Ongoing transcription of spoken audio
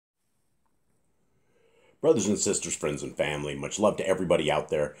Brothers and sisters, friends and family, much love to everybody out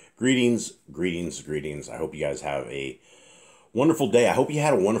there. Greetings, greetings, greetings. I hope you guys have a wonderful day. I hope you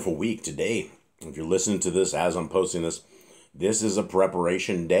had a wonderful week today. If you're listening to this as I'm posting this, this is a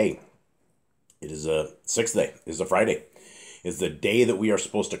preparation day. It is a sixth day. It is a Friday. It's the day that we are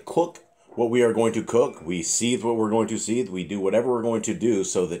supposed to cook what we are going to cook. We seethe what we're going to seethe. We do whatever we're going to do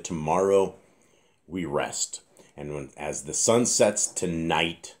so that tomorrow we rest. And as the sun sets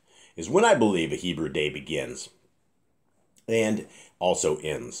tonight, is when I believe a Hebrew day begins and also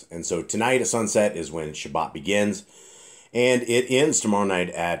ends. And so tonight at sunset is when Shabbat begins, and it ends tomorrow night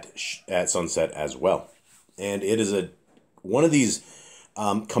at sunset as well. And it is one of these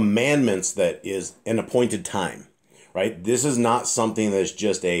commandments that is an appointed time, right? This is not something that's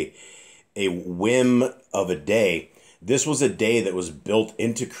just a whim of a day. This was a day that was built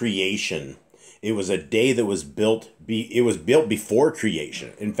into creation. It was a day that was built. It was built before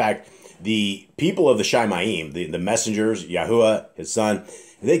creation. In fact, the people of the Shemaim, the messengers, Yahuwah, his son,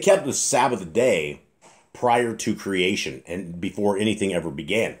 they kept the Sabbath day prior to creation and before anything ever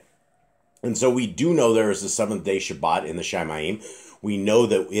began. And so we do know there is a seventh day Shabbat in the Shemaim. We know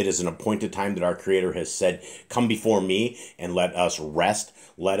that it is an appointed time that our Creator has said, come before me and let us rest.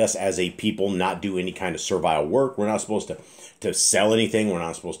 Let us as a people not do any kind of servile work. We're not supposed to sell anything. We're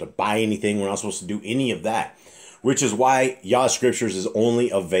not supposed to buy anything. We're not supposed to do any of that, which is why Yah Scriptures is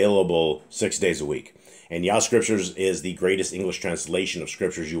only available 6 days a week. And Yah Scriptures is the greatest English translation of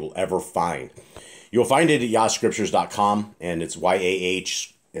Scriptures you will ever find. You'll find it at yahscriptures.com, and it's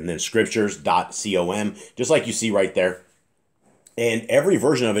YAH and then scriptures.com, just like you see right there. And every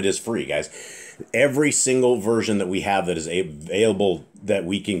version of it is free, guys. Every single version that we have that is available that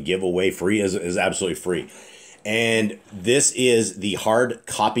we can give away free is absolutely free. And this is the hard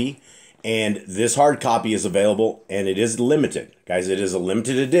copy. And this hard copy is available, and it is limited. Guys, it is a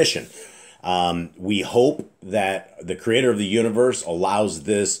limited edition. We hope that the Creator of the universe allows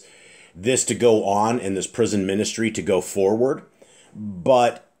this to go on and this prison ministry to go forward.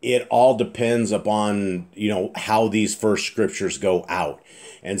 But it all depends upon, how these first scriptures go out.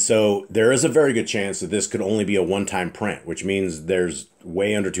 And so there is a very good chance that this could only be a one-time print, which means there's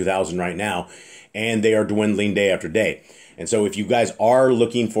way under 2,000 right now, and they are dwindling day after day. And so if you guys are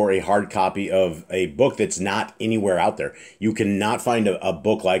looking for a hard copy of a book that's not anywhere out there, you cannot find a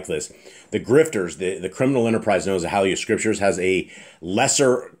book like this. The Grifters, the criminal enterprise knows how Hallelujah Scriptures has a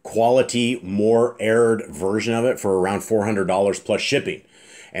lesser quality, more errored version of it for around $400 plus shipping.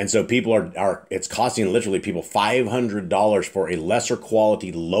 And so people it's costing literally people $500 for a lesser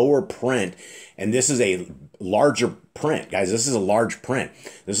quality, lower print. And this is a larger print, guys. This is a large print.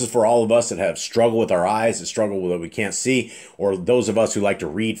 This is for all of us that have struggled with our eyes, that struggle with what we can't see, or those of us who like to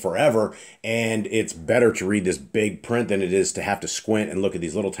read forever. And it's better to read this big print than it is to have to squint and look at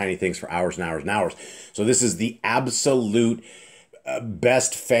these little tiny things for hours and hours and hours. So this is the absolute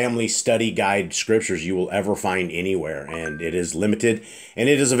best family study guide scriptures you will ever find anywhere, and it is limited and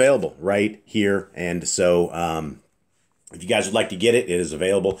it is available right here. And so if you guys would like to get it, it is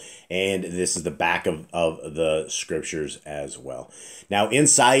available, and this is the back of the scriptures as well. Now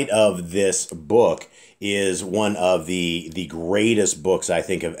inside of this book is one of the greatest books I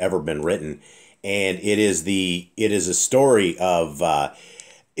think have ever been written, and it is a story of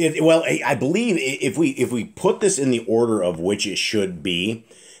I believe if we put this in the order of which it should be,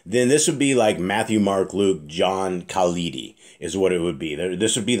 then this would be like Matthew, Mark, Luke, John, Khalidi is what it would be.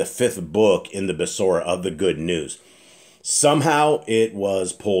 This would be the fifth book in the Besorah of the Good News. Somehow it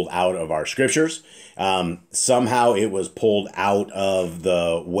was pulled out of our scriptures. Somehow it was pulled out of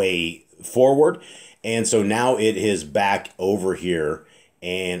the way forward. And so now it is back over here.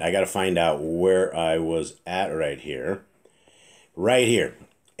 And I got to find out where I was at right here. Right here.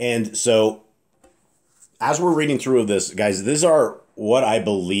 And so, as we're reading through this, guys, these are what I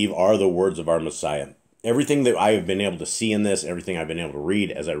believe are the words of our Messiah. Everything that I have been able to see in this, everything I've been able to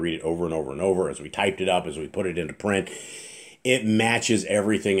read as I read it over and over and over, as we typed it up, as we put it into print, it matches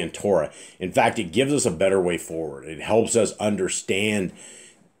everything in Torah. In fact, it gives us a better way forward. It helps us understand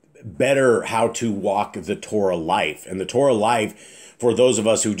better how to walk the Torah life. And the Torah life, for those of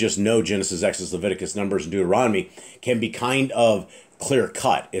us who just know Genesis, Exodus, Leviticus, Numbers, and Deuteronomy, can be kind of clear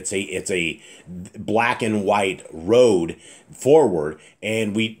cut. It's a black and white road forward,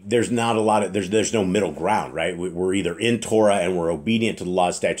 and there's not a lot of there's no middle ground, right? We're either in Torah and we're obedient to the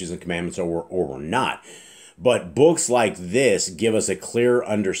laws, statutes, and commandments, or we're not. But books like this give us a clear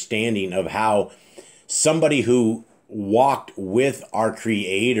understanding of how somebody who walked with our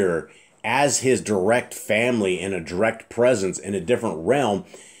Creator as his direct family in a direct presence in a different realm,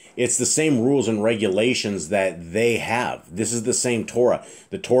 it's the same rules and regulations that they have. This is the same Torah.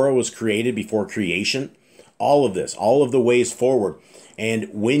 The Torah was created before creation. all of this, all of the ways forward. And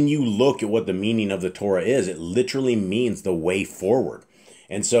when you look at what the meaning of the Torah is, it literally means the way forward.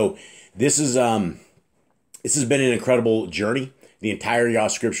 And so this has been an incredible journey. The entire Yah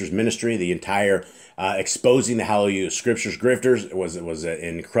Scriptures ministry, the entire exposing the Hallelujah Scriptures grifters was an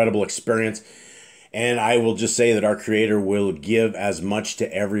incredible experience. And I will just say that our Creator will give as much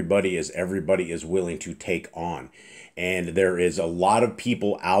to everybody as everybody is willing to take on. And there is a lot of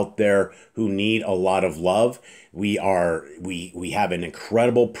people out there who need a lot of love. We have an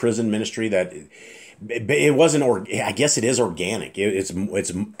incredible prison ministry that it wasn't, or I guess it is organic.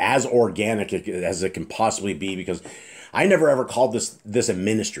 It's as organic as it can possibly be, because I never ever called this a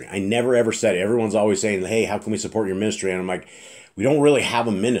ministry. I never ever said it. Everyone's always saying, hey, how can we support your ministry? And I'm like, we don't really have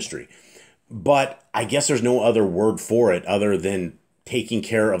a ministry. But I guess there's no other word for it other than taking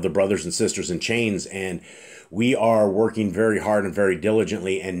care of the brothers and sisters in chains. And we are working very hard and very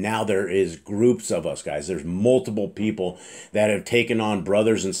diligently. And now there is groups of us, guys. There's multiple people that have taken on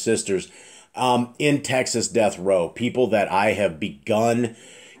brothers and sisters in Texas death row. People that I have begun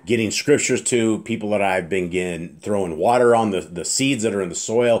getting scriptures to, people that I've been throwing water on, the seeds that are in the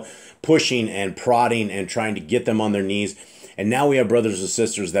soil, pushing and prodding and trying to get them on their knees. And now we have brothers and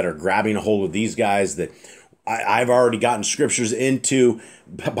sisters that are grabbing a hold of these guys that I've already gotten scriptures into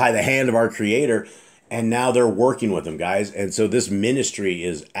by the hand of our Creator. And now they're working with them, guys. And so this ministry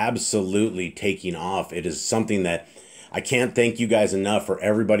is absolutely taking off. It is something that I can't thank you guys enough for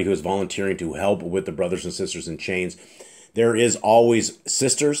everybody who is volunteering to help with the brothers and sisters in chains. There is always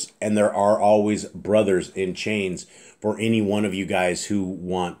sisters and there are always brothers in chains for any one of you guys who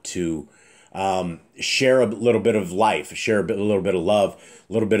want to share a little bit of life, share a little bit of love,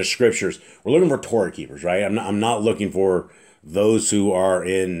 a little bit of scriptures. We're looking for Torah keepers, right? I'm not looking for those who are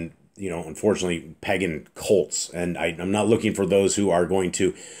in, unfortunately, pagan cults. And I'm not looking for those who are going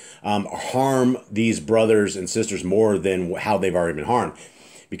to harm these brothers and sisters more than how they've already been harmed.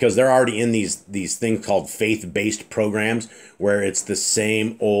 Because they're already in these things called faith-based programs where it's the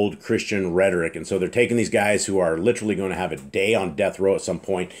same old Christian rhetoric. And so they're taking these guys who are literally going to have a day on death row at some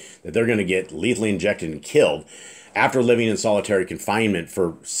point, that they're going to get lethally injected and killed after living in solitary confinement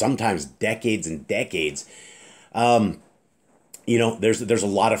for sometimes decades and decades. There's a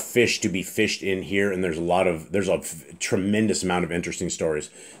lot of fish to be fished in here, and there's a tremendous amount of interesting stories.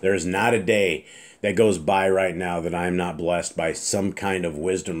 There is not a day that goes by right now that I'm not blessed by some kind of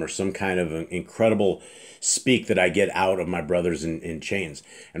wisdom or some kind of incredible speak that I get out of my brothers in chains.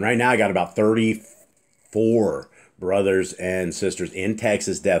 And right now I got about 34 brothers and sisters in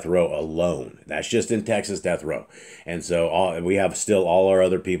Texas death row alone. That's just in Texas death row. And so we have still all our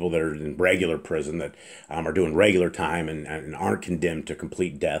other people that are in regular prison that are doing regular time and aren't condemned to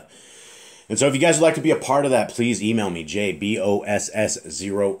complete death. And so if you guys would like to be a part of that, please email me,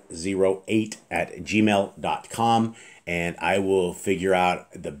 jboss008@gmail.com, and I will figure out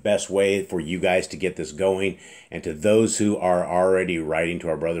the best way for you guys to get this going. And to those who are already writing to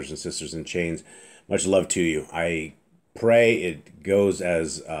our brothers and sisters in chains, much love to you. I pray it goes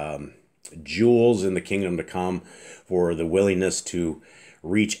as jewels in the kingdom to come for the willingness to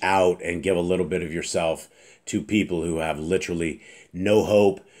reach out and give a little bit of yourself to people who have literally no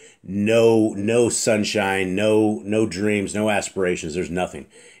hope, no sunshine, no dreams, no aspirations. There's nothing.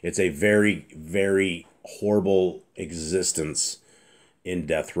 It's a very, very horrible existence in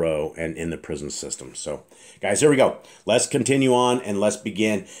death row and in the prison system. So, guys, here we go. Let's continue on and let's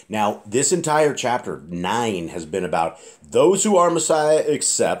begin. Now, this entire chapter 9 has been about those who our Messiah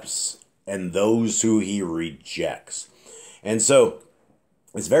accepts and those who he rejects. And so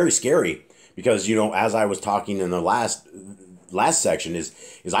it's very scary because, as I was talking in the last section is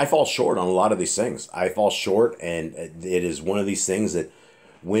I fall short on a lot of these things. I fall short, and it is one of these things that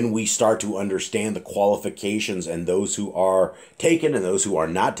when we start to understand the qualifications and those who are taken and those who are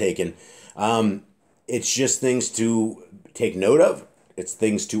not taken, it's just things to take note of. It's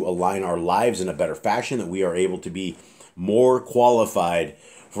things to align our lives in a better fashion, that we are able to be more qualified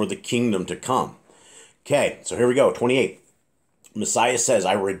for the kingdom to come. Okay, so here we go, 28. Messiah says,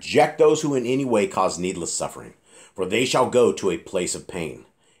 I reject those who in any way cause needless suffering, for they shall go to a place of pain.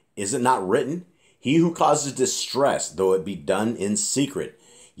 Is it not written, he who causes distress, though it be done in secret,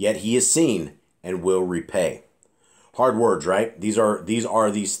 yet he is seen and will repay. Hard words, right? These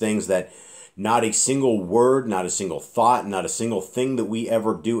are these things that not a single word, not a single thought, not a single thing that we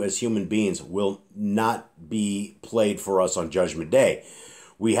ever do as human beings will not be played for us on Judgment Day.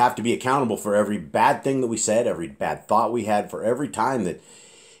 We have to be accountable for every bad thing that we said, every bad thought we had, for every time that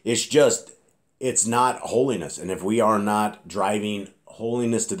it's not holiness. And if we are not driving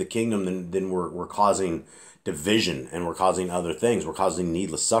holiness to the kingdom, then we're causing division, and we're causing other things. We're causing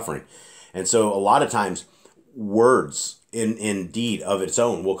needless suffering. And so a lot of times words in deed of its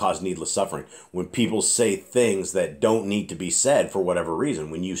own will cause needless suffering. When people say things that don't need to be said for whatever reason,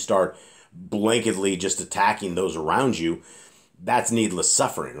 when you start blanketly just attacking those around you, that's needless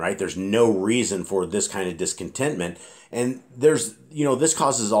suffering, right? There's no reason for this kind of discontentment. And there's, this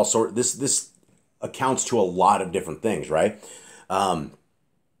causes all sort, this accounts to a lot of different things, right?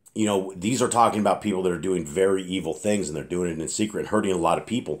 These are talking about people that are doing very evil things, and they're doing it in secret and hurting a lot of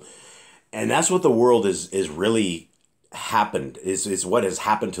people. And that's what the world is really happened, is what has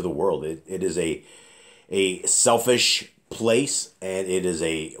happened to the world. It is a selfish place, and it is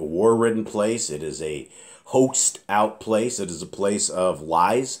a war-ridden place. It is a hoaxed-out place. It is a place of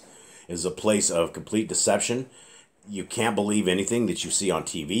lies. It is a place of complete deception. You can't believe anything that you see on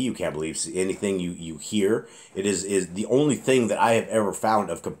TV. You can't believe anything you hear. It is the only thing that I have ever found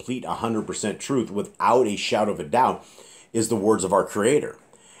of complete 100% truth without a shadow of a doubt is the words of our Creator.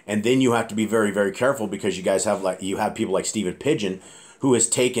 And then you have to be very, very careful, because you have people like Stephen Pidgeon, who has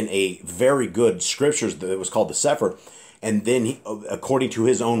taken a very good scriptures that was called the Sefer, and then he, according to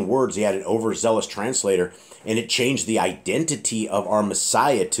his own words, he had an overzealous translator, and it changed the identity of our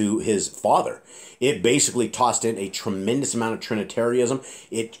Messiah to his Father. It basically tossed in a tremendous amount of Trinitarianism.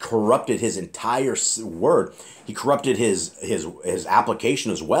 It corrupted his entire word. He corrupted his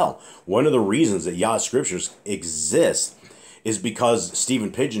application as well. One of the reasons that Yah's scriptures exist is because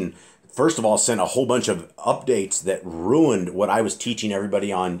Stephen Pidgeon, first of all, sent a whole bunch of updates that ruined what I was teaching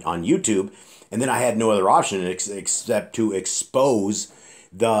everybody on YouTube. And then I had no other option except to expose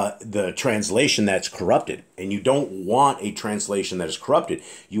the translation that's corrupted. And you don't want a translation that is corrupted.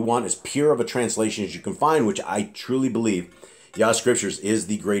 You want as pure of a translation as you can find, which I truly believe Yah Scriptures is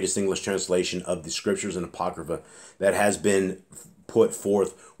the greatest English translation of the Scriptures and Apocrypha that has been put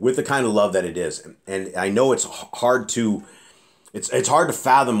forth with the kind of love that it is. And I know it's hard to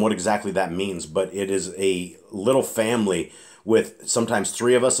fathom what exactly that means, but it is a little family with sometimes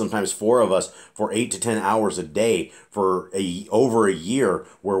 3 of us, sometimes 4 of us, for 8 to 10 hours a day for over a year,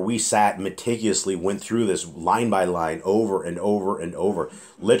 where we sat meticulously, went through this line by line, over and over and over.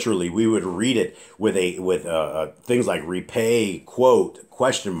 Literally, we would read it with things like repay, quote,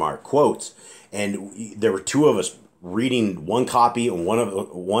 question mark, quotes, and there were 2 of us reading one copy and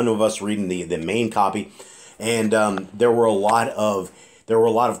one of us reading the main copy, and there were a lot of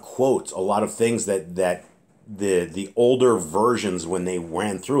quotes, a lot of things that the older versions, when they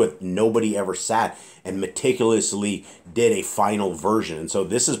ran through it, nobody ever sat and meticulously did a final version. And so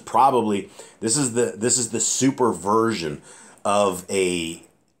this is the super version of a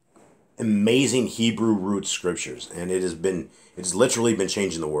amazing Hebrew root scriptures, and it's literally been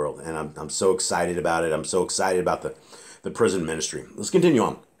changing the world, and I'm so excited about it. I'm so excited about the prison ministry. Let's continue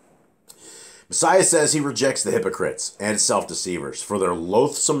on. Messiah says he rejects the hypocrites and self-deceivers, for their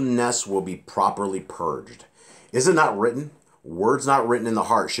loathsomeness will be properly purged. Is it not written? Words not written in the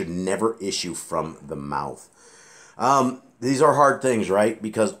heart should never issue from the mouth. These are hard things, right?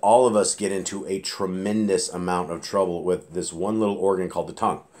 Because all of us get into a tremendous amount of trouble with this one little organ called the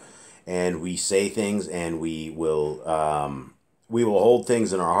tongue. And we say things, and we will hold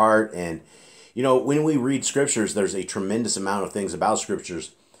things in our heart. And, when we read scriptures, there's a tremendous amount of things about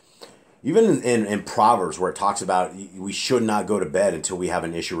scriptures. Even in Proverbs, where it talks about we should not go to bed until we have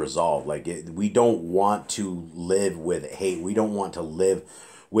an issue resolved. We don't want to live with hate. We don't want to live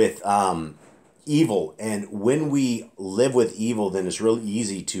with evil. And when we live with evil, then it's really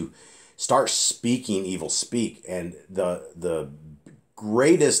easy to start speaking evil speak. And the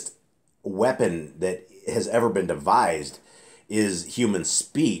greatest weapon that has ever been devised is human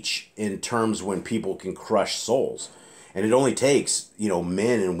speech, in terms when people can crush souls. And it only takes,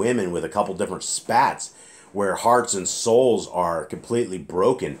 men and women with a couple different spats, where hearts and souls are completely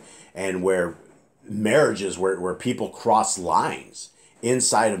broken, and where marriages, where people cross lines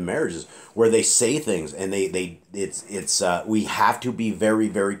inside of marriages, where they say things, and we have to be very,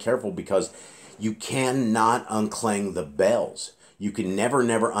 very careful, because you cannot unclang the bells. You can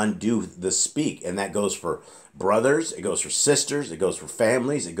never undo the speak. And that goes for brothers, it goes for sisters, it goes for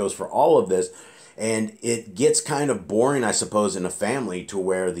families, it goes for all of this. And it gets kind of boring, I suppose, in a family, to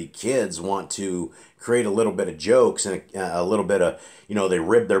where the kids want to create a little bit of jokes and a little bit of, they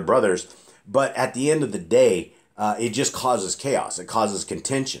rib their brothers. But at the end of the day, it just causes chaos. It causes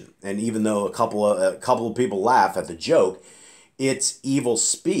contention. And even though a couple of people laugh at the joke, it's evil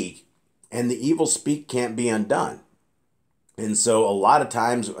speak, and the evil speak can't be undone. And so a lot of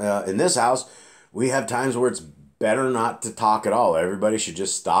times in this house, we have times where it's better not to talk at all. Everybody should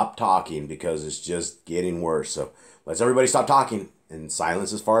just stop talking, because it's just getting worse. So let's everybody stop talking, and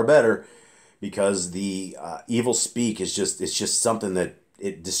silence is far better, because the evil speak is just something that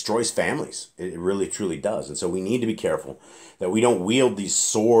it destroys families. It really, truly does. And so we need to be careful that we don't wield these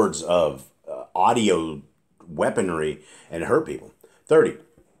swords of audio weaponry and hurt people. 30.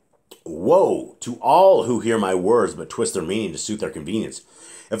 Woe to all who hear my words but twist their meaning to suit their convenience.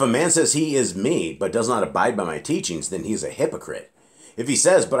 If a man says he is me but does not abide by my teachings, then he is a hypocrite. If he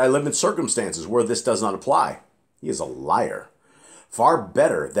says, but I live in circumstances where this does not apply, he is a liar. Far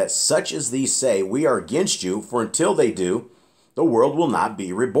better that such as these say, we are against you, for until they do, the world will not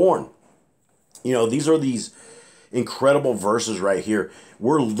be reborn. You know, these are these incredible verses right here.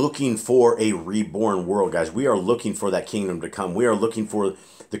 We're looking for a reborn world, guys. We are looking for that kingdom to come. We are looking for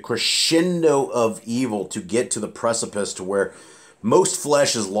the crescendo of evil to get to the precipice to where most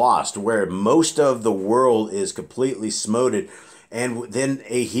flesh is lost, where most of the world is completely smoted, and then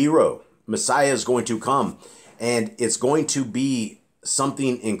a hero, Messiah, is going to come, and it's going to be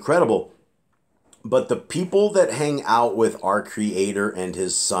something incredible. But the people that hang out with our Creator and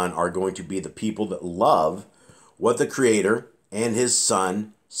His Son are going to be the people that love what the Creator and His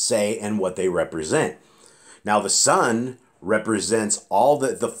Son say and what they represent. Now, the Son represents all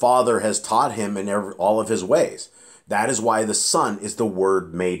that the Father has taught Him in all of His ways. That is why the Son is the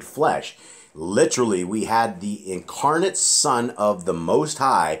Word made flesh. Literally, we had the incarnate Son of the Most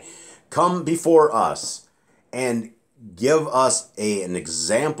High come before us and give us an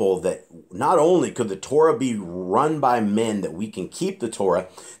example that not only could the Torah be run by men, that we can keep the Torah,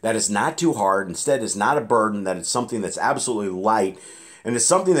 that is not too hard, instead it's not a burden, that it's something that's absolutely light, and it's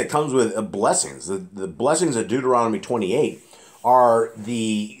something that comes with blessings. The blessings of Deuteronomy 28 are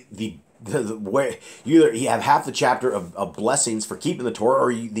the where you either have half the chapter of blessings for keeping the Torah,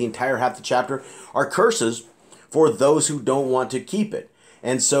 or the entire half the chapter are curses for those who don't want to keep it.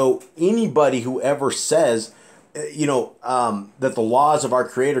 And so anybody who ever says, that the laws of our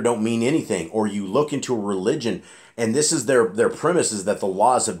Creator don't mean anything, or you look into a religion and this is their premise, is that the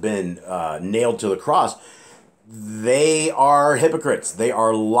laws have been nailed to the cross, they are hypocrites. They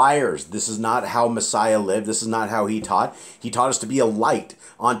are liars. This is not how Messiah lived. This is not how He taught. He taught us to be a light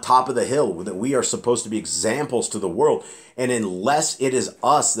on top of the hill, that we are supposed to be examples to the world. And unless it is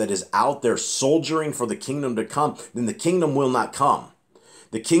us that is out there soldiering for the kingdom to come, then the kingdom will not come.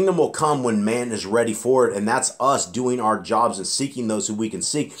 The kingdom will come when man is ready for it, and that's us doing our jobs and seeking those who we can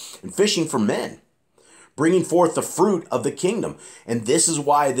seek and fishing for men, bringing forth the fruit of the kingdom. And this is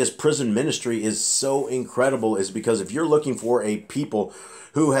why this prison ministry is so incredible, is because if you're looking for a people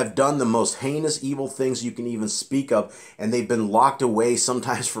who have done the most heinous evil things you can even speak of, and they've been locked away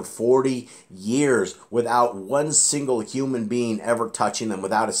sometimes for 40 years without one single human being ever touching them,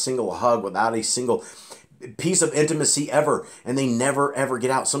 without a single hug, without a single piece of intimacy ever, and they never ever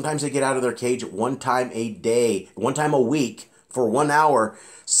get out. Sometimes they get out of their cage one time a day, one time a week for 1 hour.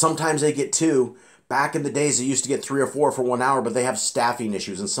 Sometimes they get two. Back in the days, they used to get 3 or 4 for 1 hour, but they have staffing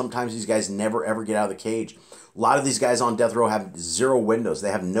issues, and sometimes these guys never ever get out of the cage. A lot of these guys on death row have 0 windows. They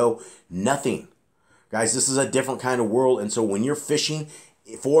have nothing. Guys, this is a different kind of world, and so when you're fishing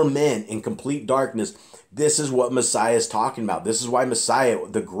for men in complete darkness, this is what Messiah is talking about. This is why Messiah,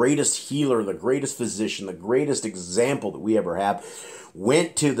 the greatest healer, the greatest physician, the greatest example that we ever have,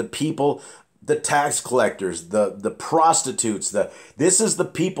 went to the people, the tax collectors, the prostitutes. This is the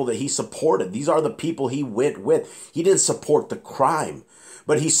people that He supported. These are the people He went with. He didn't support the crime,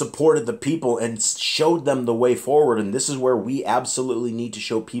 but He supported the people and showed them the way forward. And this is where we absolutely need to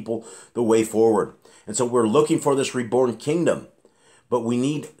show people the way forward. And so we're looking for this reborn kingdom. But we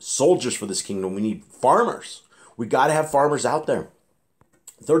need soldiers for this kingdom. We need farmers. We got to have farmers out there.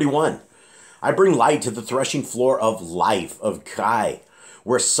 31. I bring light to the threshing floor of life, of Kai,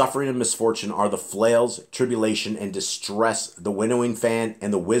 where suffering and misfortune are the flails, tribulation, and distress, the winnowing fan,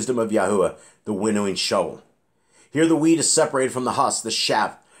 and the wisdom of Yahuwah, the winnowing shovel. Here the wheat is separated from the husk, the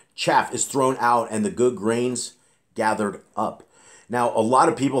chaff is thrown out, and the good grains gathered up. Now, a lot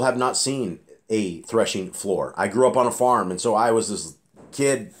of people have not seen a threshing floor. I grew up on a farm, and so I was this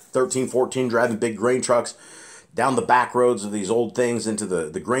kid, 13, 14, driving big grain trucks down the back roads of these old things into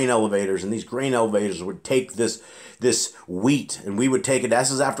the grain elevators, and these grain elevators would take this wheat, and we would take it. This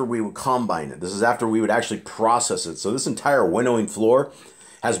is after we would combine it. This is after we would actually process it. So this entire winnowing floor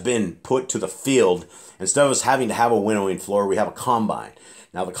has been put to the field. Instead of us having to have a winnowing floor, we have a combine.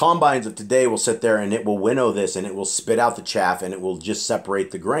 Now the combines of today will sit there and it will winnow this, and it will spit out the chaff, and it will just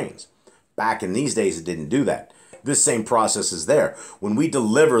separate the grains. Back in these days, it didn't do that. This same process is there. When we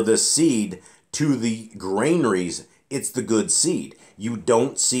deliver this seed to the granaries, it's the good seed. You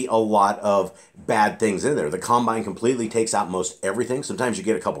don't see a lot of bad things in there. The combine completely takes out most everything. Sometimes you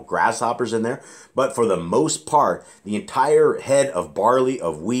get a couple grasshoppers in there, but for the most part, the entire head of barley,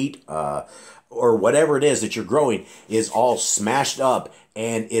 of wheat, or whatever it is that you're growing is all smashed up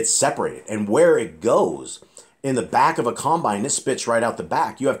and it's separated. And where it goes in the back of a combine, it spits right out the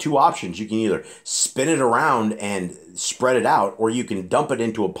back. You have two options. You can either spin it around and spread it out, or you can dump it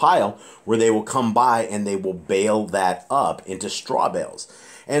into a pile where they will come by and they will bale that up into straw bales.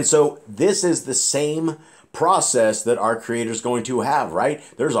 And so this is the same process that our Creator is going to have, right?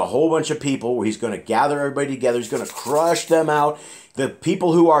 There's a whole bunch of people where he's going to gather everybody together. He's going to crush them out. The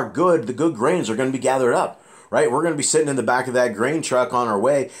people who are good, the good grains, are going to be gathered up, right? We're going to be sitting in the back of that grain truck on our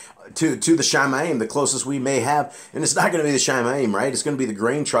way to the Shamayim, the closest we may have. And it's not going to be the Shamayim, right? It's going to be the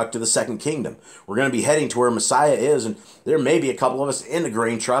grain truck to the second kingdom. We're going to be heading to where Messiah is, and there may be a couple of us in the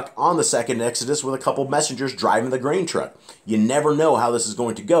grain truck on the second Exodus with a couple messengers driving the grain truck. You never know how this is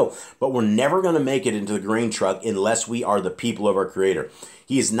going to go, but we're never going to make it into the grain truck unless we are the people of our Creator.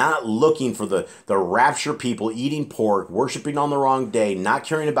 He is not looking for the rapture people eating pork, worshiping on the wrong day, not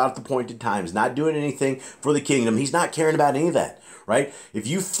caring about the appointed times, not doing anything for the kingdom. He's not caring about any of that. Right? If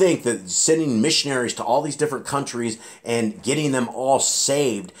you think that sending missionaries to all these different countries and getting them all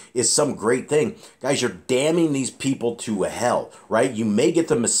saved is some great thing, guys, you're damning these people to hell, right? You may get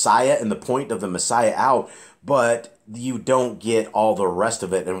the Messiah and the point of the Messiah out, but you don't get all the rest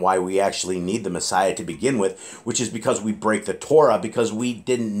of it and why we actually need the Messiah to begin with, which is because we break the Torah, because we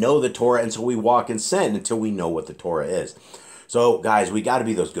didn't know the Torah, and so we walk in sin until we know what the Torah is. So, guys, we got to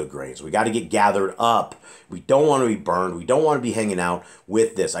be those good grains. We got to get gathered up. We don't want to be burned. We don't want to be hanging out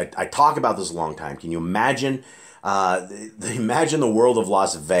with this. I talk about this a long time. Can you imagine? Imagine the world of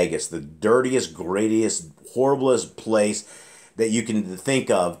Las Vegas, the dirtiest, grittiest, horriblest place that you can think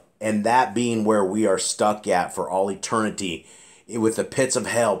of, and that being where we are stuck at for all eternity with the pits of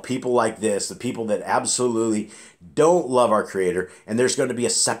hell. People like this, the people that absolutely don't love our Creator, and there's going to be a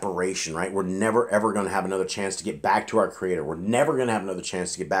separation, right? We're never, ever going to have another chance to get back to our Creator. We're never going to have another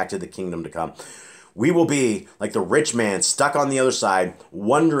chance to get back to the kingdom to come. We will be like the rich man stuck on the other side,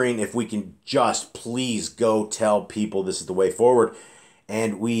 wondering if we can just please go tell people this is the way forward.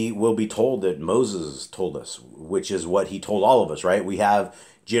 And we will be told that Moses told us, which is what he told all of us, right? We have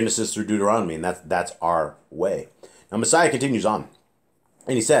Genesis through Deuteronomy, and that's our way. Now, Messiah continues on,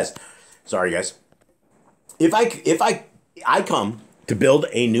 and he says, sorry, guys, if I come to build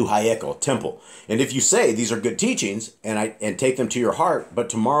a new Hayekal, temple, and if you say these are good teachings and take them to your heart, but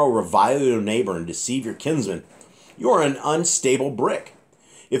tomorrow revile your neighbor and deceive your kinsman, you are an unstable brick.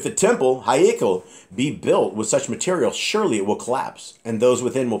 If the temple, Hayekal, be built with such material, surely it will collapse, and those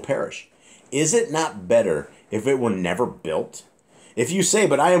within will perish. Is it not better if it were never built? If you say,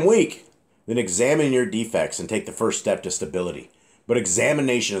 but I am weak, then examine your defects and take the first step to stability. But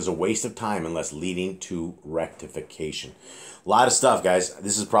examination is a waste of time unless leading to rectification. A lot of stuff, guys.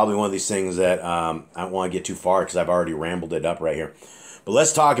 This is probably one of these things that I don't want to get too far because I've already rambled it up right here. But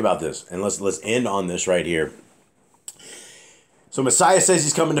let's talk about this, and let's end on this right here. So Messiah says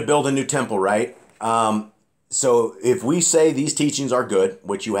he's coming to build a new temple, right? So if we say these teachings are good,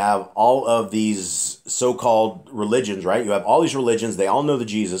 which you have all of these so-called religions, right? You have all these religions. They all know the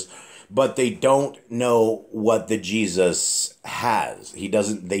Jesus, but they don't know what the Jesus has.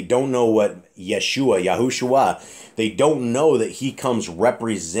 They don't know what Yahushua, they don't know that he comes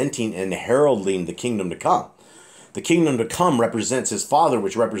representing and heralding the kingdom to come. The kingdom to come represents his Father,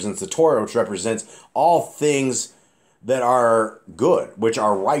 which represents the Torah, which represents all things that are good, which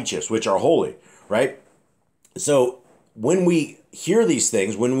are righteous, which are holy, right? So when we hear these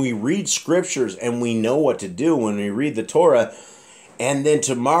things, when we read scriptures and we know what to do, when we read the Torah, and then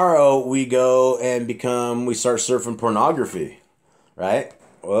tomorrow we go and we start surfing pornography, right?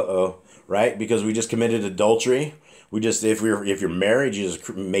 Right? Because we just committed adultery. If you're married, you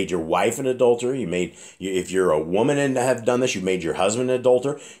just made your wife an adulterer. If you're a woman and have done this, you made your husband an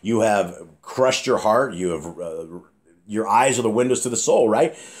adulterer. You have crushed your heart. You have your eyes are the windows to the soul,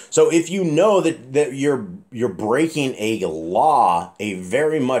 right? So if you know that you're breaking a law, a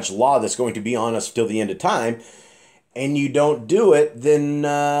very much law that's going to be on us till the end of time, and you don't do it, then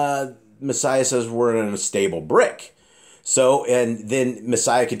Messiah says we're an unstable brick. So, and then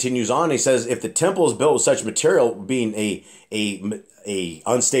Messiah continues on. He says, if the temple is built with such material, being a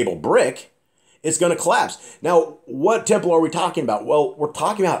unstable brick, it's going to collapse. Now, what temple are we talking about? Well, we're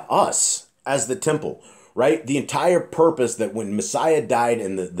talking about us as the temple, right? The entire purpose that when Messiah died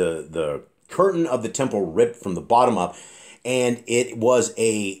and the curtain of the temple ripped from the bottom up, and it was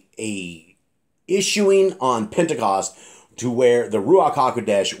a issuing on Pentecost to where the Ruach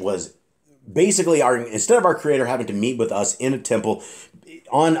HaKodesh was basically instead of our Creator having to meet with us in a temple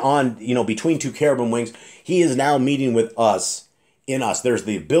on between two cherubim wings, he is now meeting with us in us. There's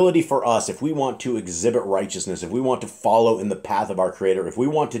the ability for us, if we want to exhibit righteousness, if we want to follow in the path of our Creator, if we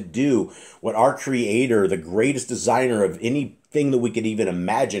want to do what our Creator, the greatest designer of anything that we could even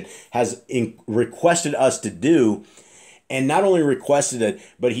imagine, has requested us to do. And not only requested it,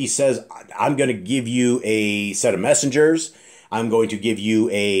 but he says, I'm going to give you a set of messengers. I'm going to give you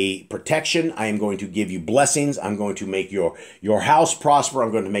a protection. I am going to give you blessings. I'm going to make your house prosper.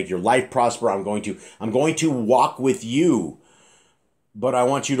 I'm going to make your life prosper. I'm going to walk with you. But I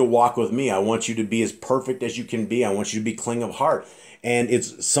want you to walk with me. I want you to be as perfect as you can be. I want you to be clean of heart. And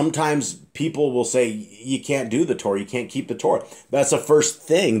it's sometimes people will say, you can't do the Torah. You can't keep the Torah. That's the first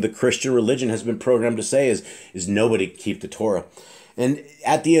thing the Christian religion has been programmed to say is nobody can keep the Torah. And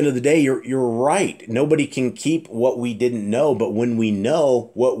at the end of the day, you're right. Nobody can keep what we didn't know. But when we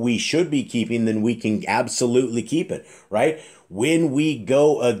know what we should be keeping, then we can absolutely keep it, right? When we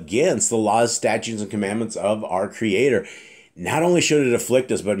go against the laws, statutes, and commandments of our Creator, not only should it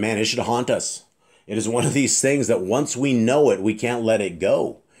afflict us, but man, it should haunt us. It is one of these things that once we know it, we can't let it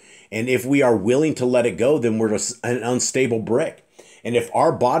go. And if we are willing to let it go, then we're an unstable brick. And if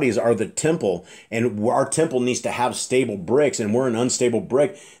our bodies are the temple and our temple needs to have stable bricks and we're an unstable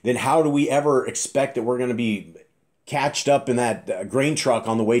brick, then how do we ever expect that we're going to be catched up in that grain truck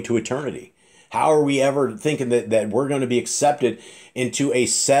on the way to eternity? How are we ever thinking that we're going to be accepted into a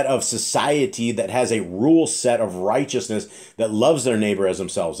set of society that has a rule set of righteousness, that loves their neighbor as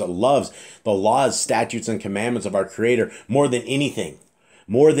themselves, that loves the laws, statutes, and commandments of our Creator more than anything?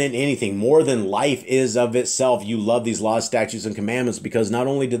 More than anything, more than life is of itself, you love these laws, statutes, and commandments, because not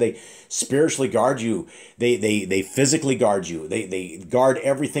only do they spiritually guard you, they physically guard you. They guard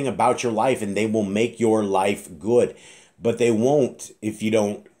everything about your life, and they will make your life good. But they won't if you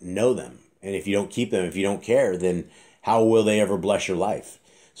don't know them. And if you don't keep them, if you don't care, then how will they ever bless your life?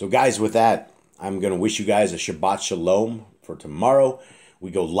 So guys, with that, I'm going to wish you guys a Shabbat Shalom for tomorrow. We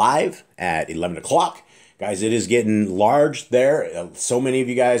go live at 11 o'clock. Guys, it is getting large there. So many of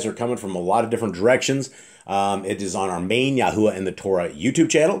you guys are coming from a lot of different directions. It is on our main Yahuwah and the Torah YouTube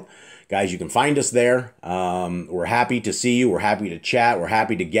channel. Guys, you can find us there. We're happy to see you. We're happy to chat. We're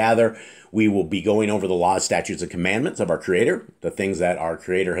happy to gather. We will be going over the laws, statutes, and commandments of our Creator, the things that our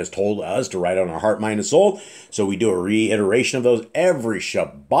Creator has told us to write on our heart, mind, and soul. So we do a reiteration of those every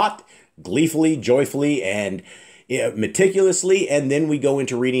Shabbat, gleefully, joyfully, and meticulously. And then we go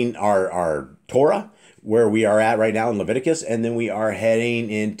into reading our Torah, where we are at right now in Leviticus, and then we are heading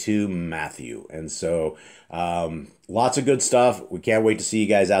into Matthew. And so lots of good stuff. We can't wait to see you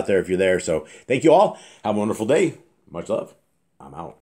guys out there if you're there. So thank you all. Have a wonderful day. Much love. I'm out.